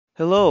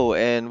Hello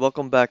and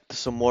welcome back to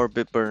some more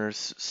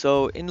Bitburners.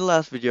 So in the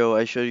last video,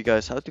 I showed you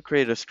guys how to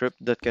create a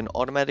script that can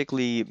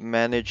automatically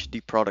manage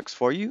the products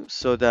for you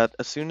so that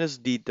as soon as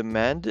the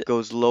demand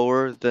goes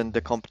lower than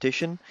the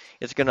competition,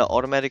 it's going to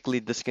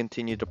automatically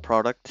discontinue the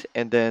product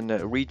and then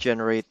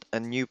regenerate a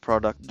new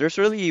product. There's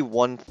really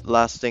one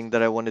last thing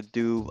that I want to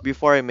do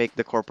before I make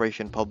the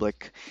corporation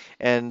public,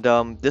 and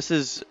this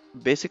is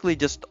basically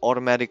just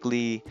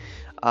automatically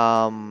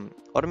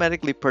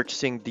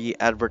purchasing the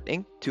advert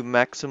ink to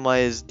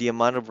maximize the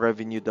amount of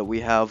revenue that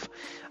we have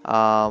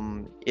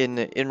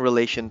in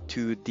relation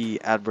to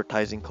the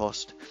advertising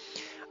cost.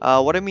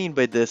 What I mean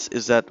by this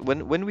is that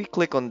when we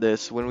click on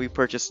this, when we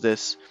purchase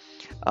this,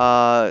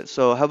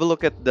 so have a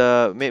look at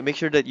make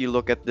sure that you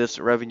look at this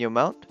revenue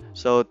amount.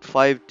 So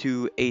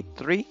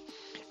 5283.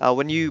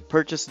 When you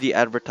purchase the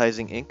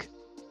advertising ink,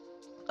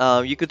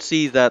 you could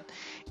see that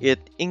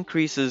it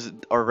increases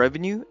our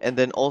revenue and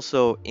then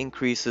also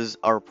increases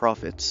our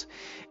profits.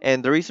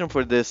 And the reason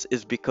for this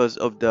is because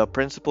of the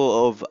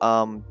principle of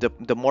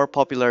the more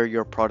popular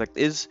your product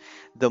is,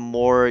 the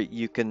more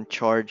you can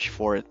charge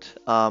for it,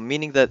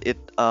 meaning that it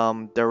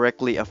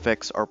directly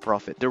affects our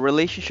profit. The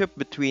relationship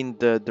between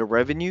the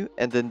revenue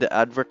and then the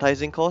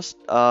advertising cost,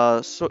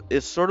 so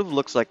it sort of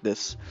looks like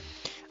this.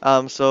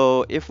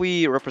 So if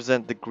we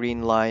represent the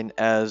green line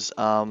as,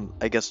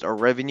 I guess, our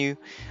revenue,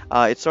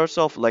 it starts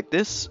off like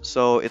this.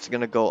 So it's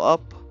gonna go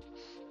up,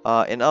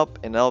 and up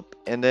and up,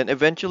 and then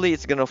eventually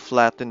it's gonna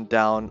flatten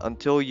down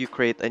until you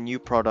create a new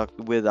product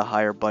with a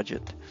higher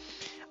budget.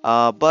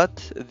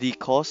 But the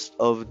cost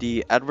of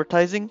the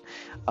advertising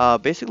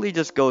basically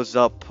just goes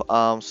up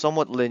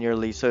somewhat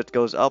linearly. So it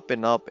goes up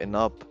and up and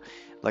up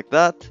like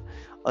that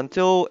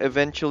until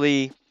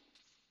eventually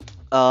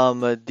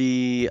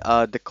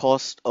the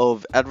cost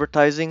of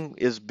advertising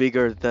is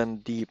bigger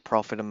than the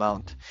profit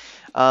amount.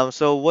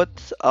 So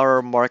what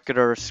our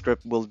marketer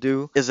script will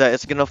do is that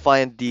it's gonna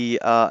find the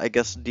I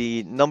guess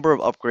the number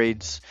of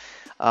upgrades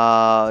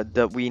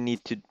that we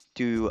need to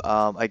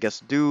I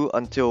guess do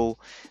until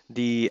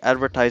the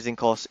advertising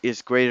cost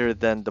is greater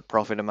than the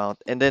profit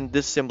amount, and then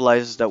this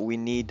symbolizes that we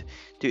need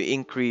to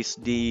increase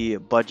the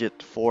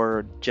budget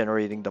for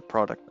generating the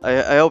product.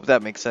 I hope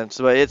that makes sense,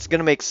 but it's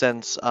gonna make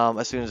sense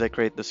as soon as I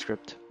create the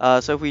script.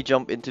 So if we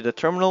jump into the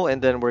terminal, and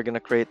then we're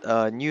gonna create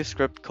a new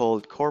script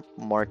called Corp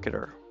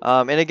Marketer.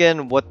 And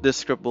again, what this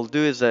script will do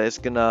is that it's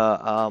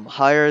gonna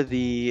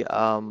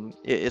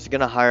it's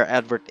gonna hire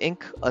Advert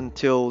Inc.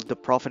 until the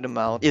profit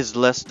amount is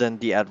less than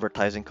the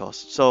advertising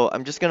cost. So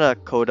I'm just gonna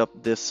code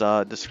up this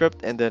the script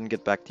and then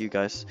get back to you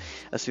guys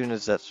as soon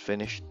as that's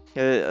finished.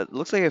 It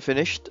looks like I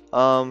finished.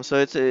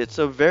 So it's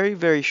a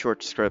very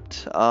short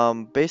script.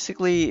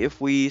 Basically,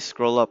 if we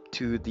scroll up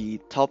to the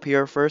top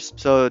here first,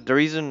 so the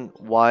reason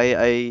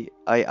why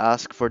I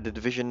ask for the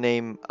division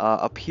name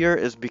up here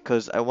is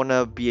because I want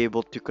to be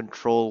able to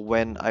control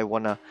when I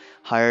want to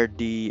hire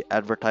the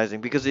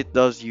advertising, because it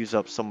does use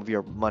up some of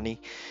your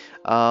money.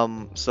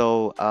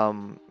 So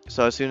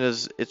as soon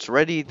as it's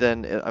ready,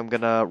 then I'm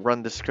gonna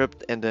run the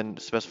script and then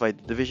specify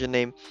the division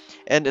name,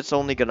 and it's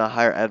only gonna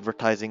hire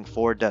advertising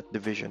for that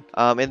division.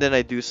 And then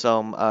I do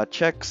some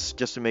checks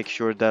just to make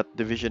sure that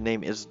division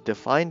name is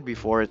defined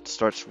before it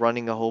starts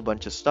running a whole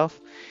bunch of stuff.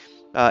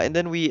 And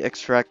then we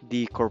extract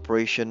the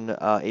corporation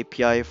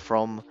API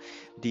from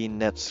the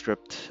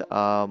NetScript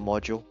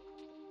module.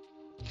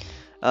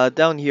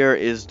 Down here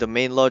is the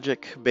main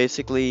logic.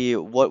 Basically,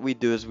 what we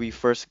do is we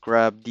first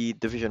grab the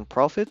division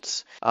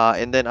profits,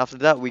 and then after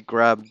that we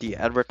grab the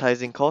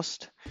advertising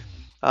cost.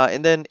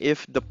 And then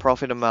if the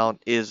profit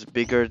amount is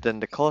bigger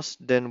than the cost,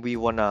 then we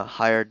want to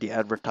hire the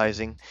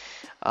advertising.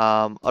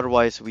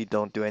 Otherwise, we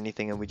don't do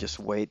anything and we just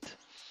wait.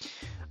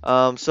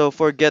 So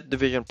for get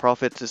division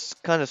profits, it's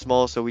kind of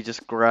small, so we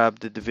just grab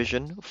the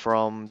division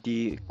from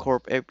the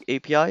corp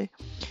API,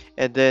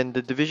 and then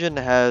the division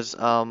has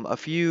a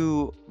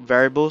few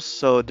variables.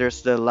 So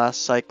there's the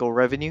last cycle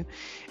revenue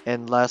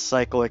and last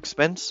cycle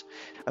expense.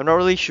 I'm not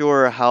really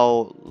sure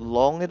how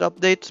long it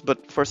updates,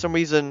 but for some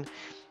reason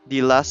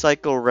the last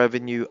cycle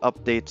revenue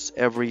updates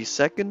every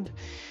second.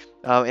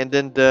 And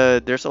then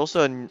there's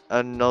also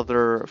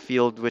another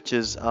field which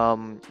is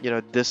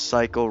this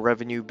cycle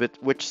revenue, but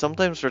which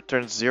sometimes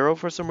returns zero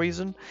for some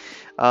reason.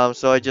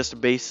 So I just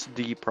base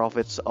the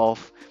profits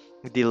off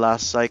the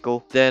last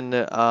cycle, then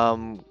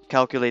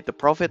calculate the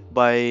profit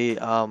by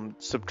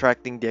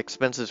subtracting the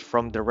expenses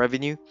from the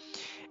revenue,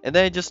 and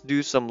then I just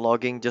do some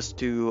logging just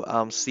to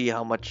see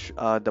how much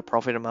the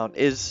profit amount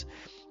is,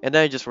 and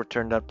then I just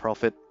return that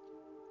profit.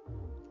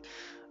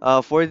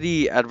 For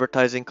the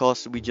advertising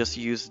cost, we just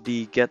use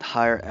the get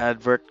higher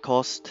advert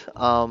cost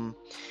from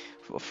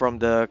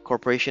the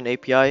corporation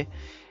API,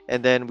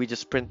 and then we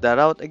just print that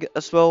out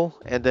as well,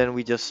 and then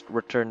we just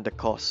return the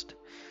cost.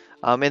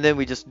 And then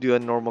we just do a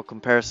normal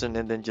comparison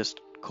and then just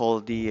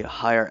call the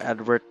higher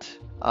advert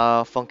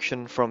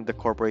function from the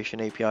corporation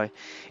API.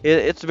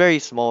 It's very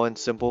small and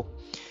simple.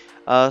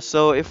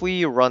 So if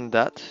we run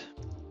that,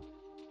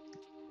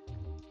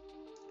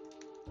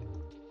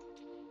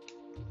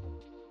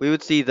 we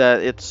would see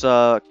that it's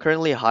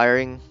currently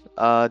hiring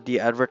the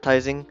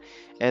advertising,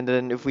 And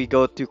then if we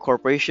go to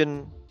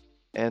corporation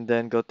and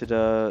then go to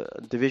the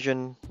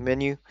division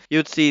menu,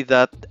 you'd see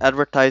that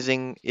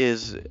advertising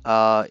is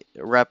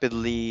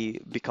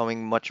rapidly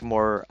becoming much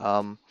more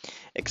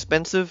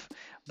expensive,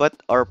 but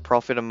our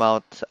profit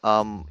amount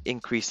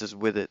increases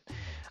with it.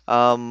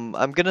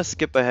 I'm gonna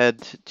skip ahead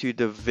to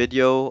the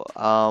video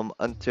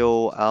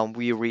until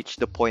we reach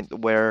the point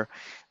where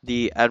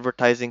the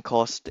advertising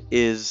cost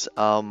is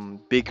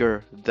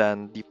bigger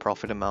than the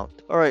profit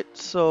amount. Alright,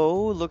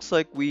 so looks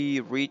like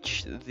we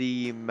reached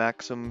the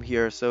maximum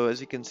here. So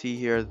as you can see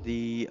here,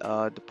 the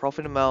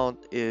profit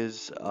amount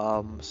is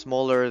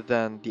smaller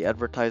than the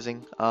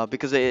advertising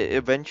because it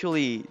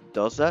eventually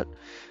does that.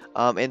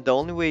 And the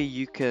only way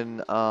you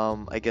can,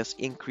 I guess,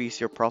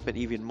 increase your profit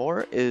even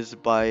more is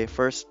by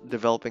first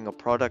developing a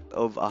product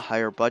of a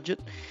higher budget.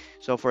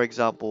 So, for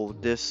example,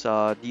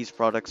 these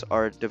products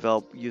are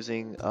developed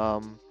using,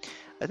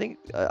 I think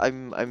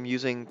I'm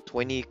using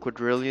 20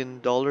 quadrillion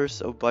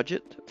dollars of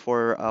budget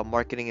for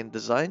marketing and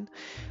design.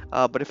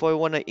 But if I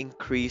want to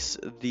increase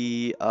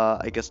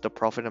I guess the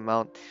profit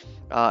amount,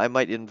 I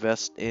might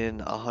invest in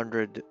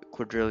 100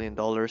 quadrillion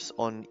dollars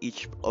on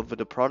each of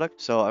the product.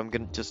 So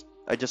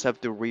I just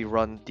have to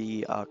rerun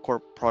the core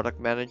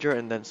product manager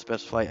and then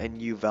specify a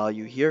new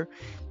value here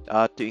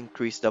to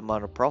increase the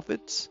amount of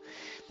profits.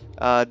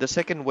 The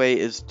second way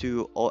is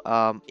to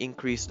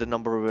increase the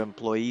number of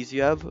employees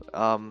you have.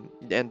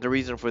 And the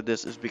reason for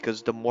this is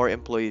because the more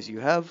employees you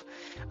have,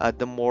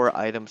 the more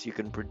items you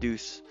can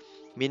produce.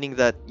 Meaning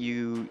that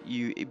you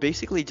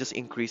basically just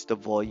increase the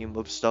volume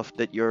of stuff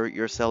that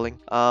you're selling.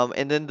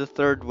 And then the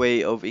third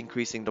way of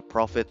increasing the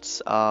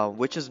profits,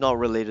 which is not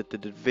related to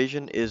the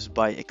division, is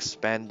by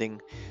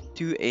expanding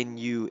to a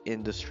new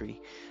industry,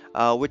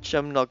 which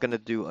I'm not gonna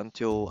do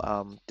until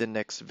the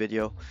next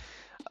video.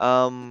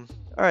 All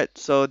right,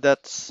 so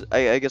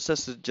I guess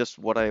that's just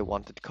what I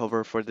wanted to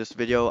cover for this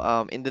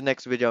video. In the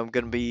next video, I'm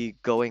gonna be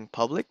going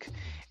public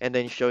and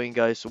then showing you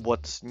guys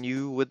what's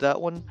new with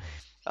that one.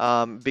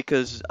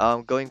 Because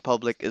going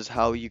public is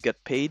how you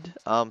get paid.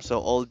 So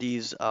all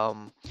these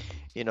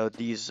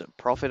these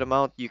profit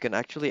amount, you can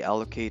actually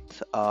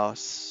allocate a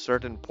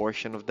certain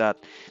portion of that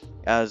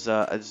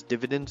as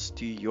dividends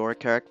to your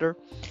character,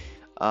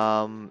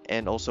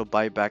 and also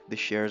buy back the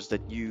shares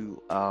that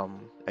you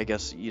I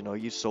guess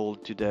you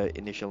sold to the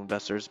initial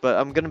investors. But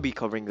I'm gonna be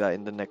covering that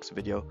in the next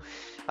video.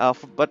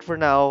 But for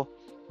now,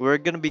 we're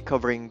gonna be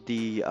covering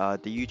the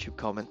YouTube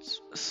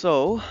comments.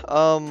 So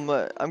I'm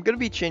gonna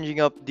be changing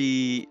up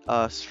the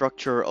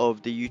structure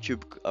of the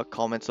YouTube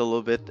comments a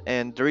little bit,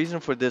 and the reason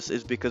for this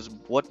is because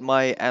what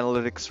my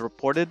analytics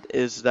reported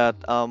is that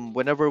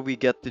whenever we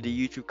get to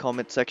the YouTube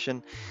comment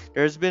section,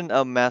 there's been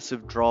a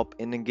massive drop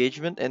in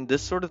engagement, and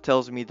this sort of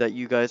tells me that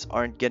you guys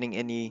aren't getting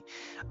any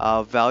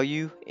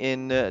value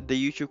in the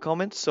YouTube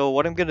comments. So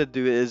what I'm gonna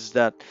do is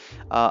that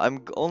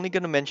only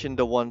gonna mention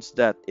the ones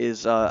that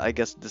is I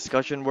guess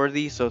discussion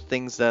worthy, so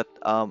things that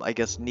I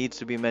guess needs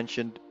to be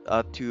mentioned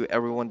to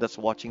everyone that's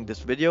watching this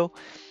video.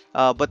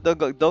 But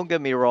don't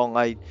get me wrong,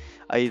 I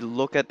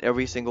look at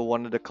every single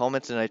one of the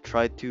comments and I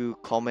try to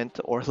comment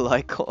or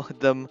like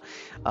them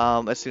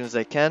as soon as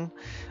I can.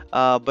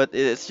 But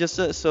it's just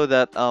so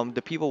that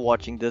the people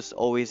watching this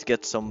always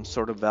get some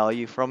sort of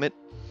value from it.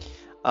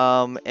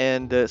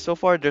 And so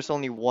far, there's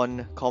only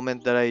one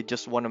comment that I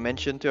just want to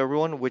mention to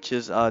everyone, which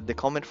is the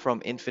comment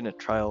from Infinite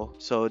Trial.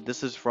 So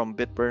this is from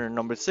Bitburner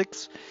number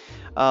 6.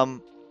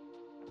 Um,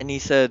 and he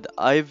said,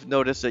 I've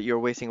noticed that you're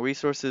wasting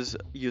resources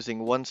using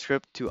one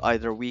script to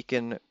either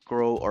weaken,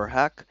 grow, or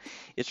hack.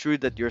 It's true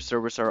that your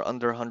servers are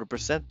under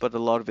 100%, but a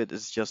lot of it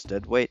is just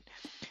dead weight.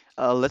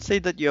 Let's say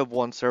that you have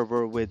one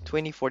server with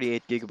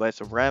 2048 gigabytes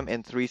of RAM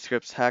and three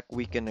scripts hack,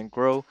 weaken, and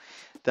grow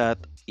that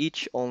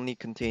each only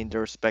contain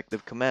their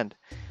respective command.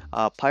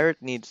 Pirate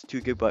needs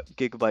 2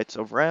 gigabytes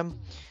of RAM,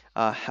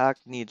 hack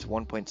needs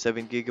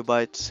 1.7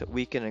 gigabytes,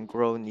 weaken and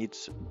grow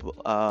needs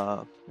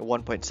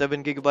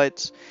 1.7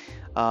 gigabytes.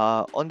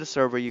 On the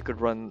server, you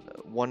could run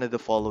one of the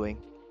following: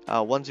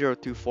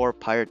 1024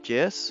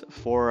 Pirate.js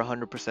for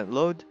 100%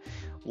 load,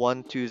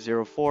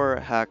 1204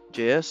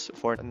 Hack.js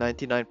for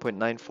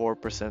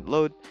 99.94%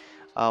 load,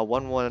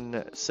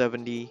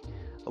 1170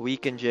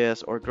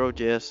 Weaken.js or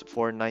Grow.js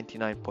for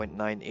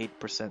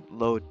 99.98%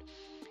 load.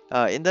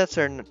 In that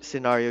certain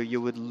scenario,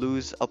 you would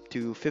lose up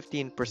to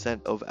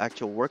 15% of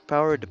actual work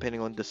power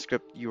depending on the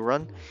script you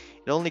run.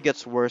 It only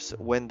gets worse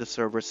when the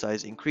server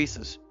size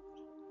increases.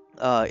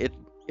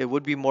 It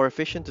would be more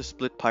efficient to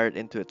split Pirate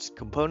into its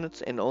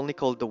components and only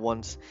call the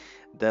ones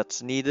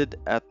that's needed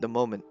at the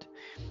moment.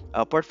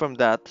 Apart from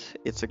that,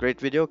 it's a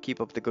great video.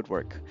 Keep up the good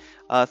work.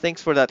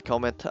 Thanks for that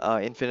comment,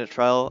 Infinite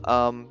Trial.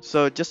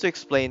 So just to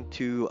explain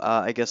to,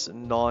 I guess,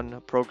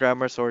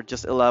 non-programmers, or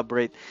just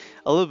elaborate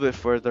a little bit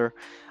further,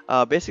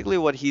 basically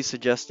what he's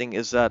suggesting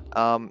is that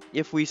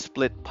if we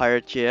split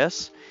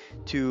Pirate.js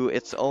to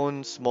its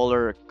own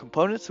smaller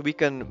components, we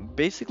can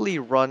basically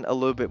run a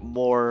little bit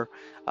more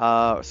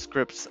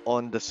scripts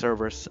on the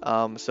servers.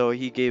 So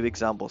he gave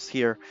examples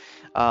here.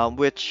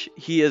 which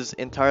he is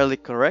entirely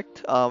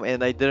correct.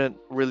 And I didn't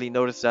really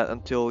notice that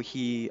until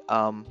he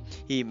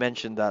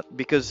mentioned that.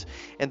 Because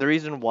and the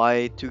reason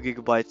why 2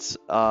 gigabytes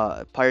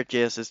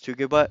Pirate.js is 2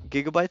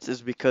 gigabytes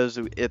is because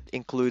it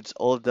includes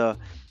all the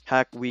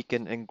hack,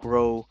 weaken, and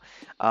grow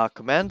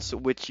commands,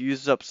 which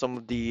use up some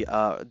of the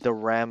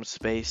RAM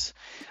space.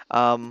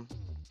 Um,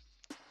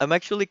 I'm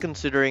actually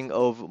considering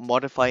of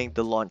modifying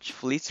the launch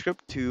fleet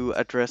script to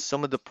address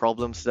some of the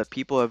problems that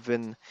people have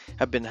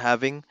been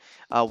having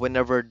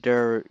whenever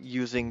they're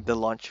using the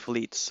launch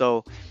fleet.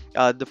 So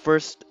the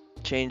first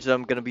change that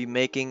I'm going to be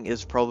making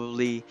is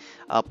probably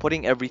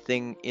putting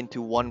everything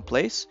into one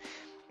place.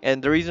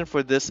 And the reason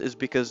for this is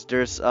because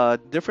there's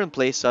different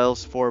play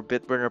styles for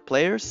Bitburner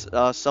players.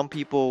 Some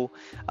people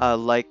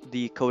like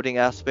the coding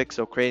aspects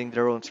of creating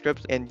their own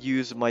scripts and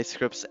use my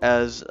scripts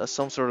as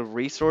some sort of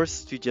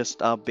resource to just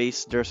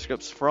base their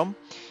scripts from.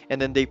 And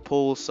then they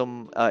pull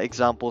some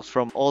examples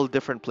from all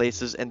different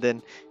places and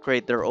then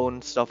create their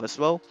own stuff as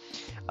well.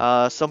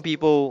 Some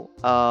people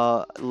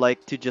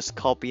like to just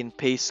copy and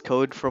paste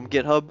code from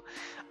GitHub,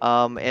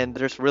 and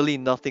there's really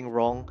nothing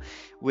wrong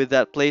with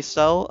that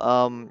playstyle.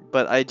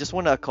 But I just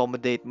want to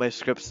accommodate my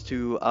scripts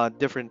to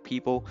different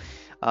people,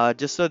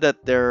 just so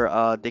that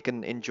they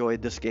can enjoy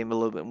this game a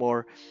little bit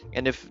more.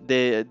 And if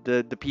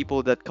the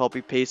people that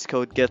copy paste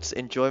code gets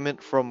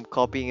enjoyment from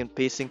copying and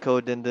pasting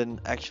code and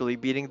then actually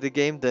beating the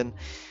game, then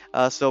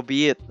so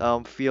be it.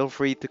 Feel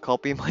free to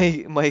copy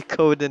my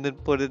code and then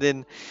put it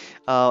in.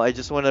 I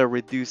just want to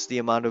reduce the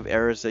amount of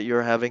errors that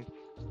you're having.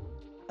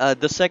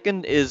 The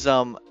second is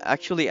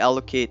actually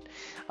allocate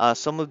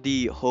some of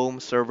the home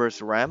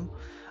server's RAM,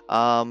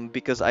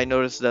 because I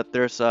noticed that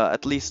there's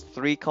at least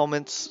 3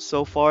 comments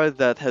so far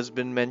that has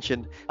been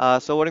mentioned.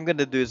 So what I'm going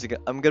to do is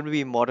I'm going to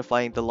be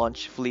modifying the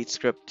launch fleet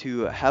script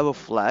to have a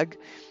flag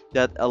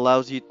that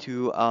allows you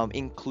to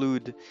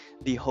include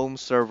the home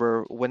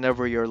server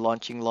whenever you're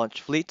launching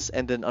launch fleets,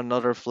 and then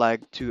another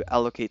flag to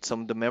allocate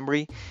some of the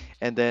memory.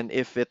 And then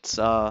if it's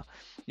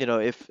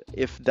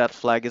if that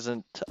flag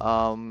isn't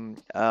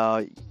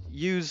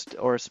used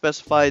or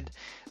specified,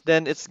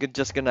 then it's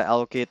just gonna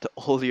allocate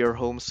all your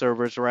home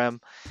server's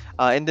RAM.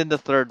 And then the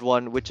third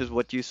one, which is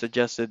what you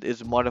suggested,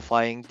 is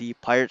modifying the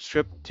pirate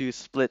script to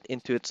split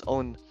into its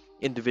own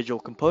individual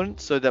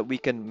components so that we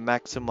can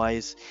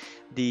maximize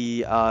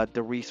the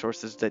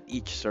resources that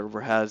each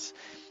server has.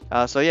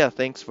 So yeah,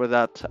 thanks for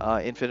that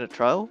infinite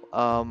trial.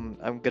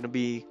 I'm gonna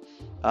be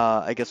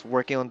I guess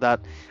working on that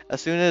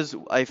as soon as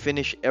I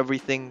finish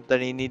everything that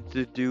I need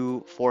to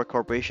do for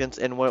corporations.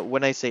 And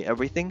when I say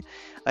everything,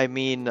 I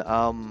mean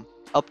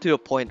up to a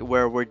point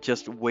where we're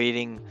just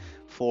waiting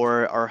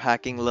for our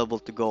hacking level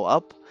to go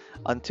up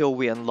until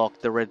we unlock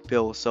the red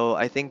pill. So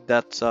I think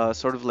that's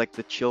sort of like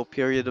the chill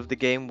period of the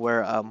game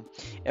where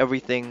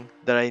everything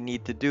that I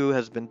need to do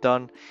has been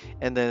done,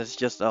 and then it's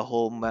just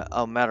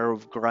a matter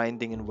of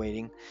grinding and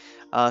waiting.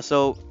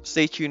 So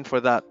stay tuned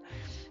for that.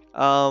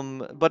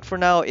 But for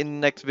now, in the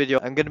next video,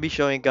 I'm gonna be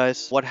showing you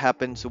guys what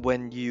happens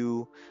when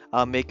you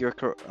make your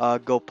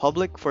go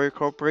public for your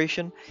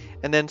corporation,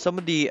 and then some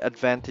of the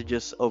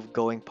advantages of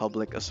going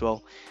public as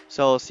well.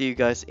 So I'll see you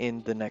guys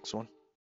in the next one.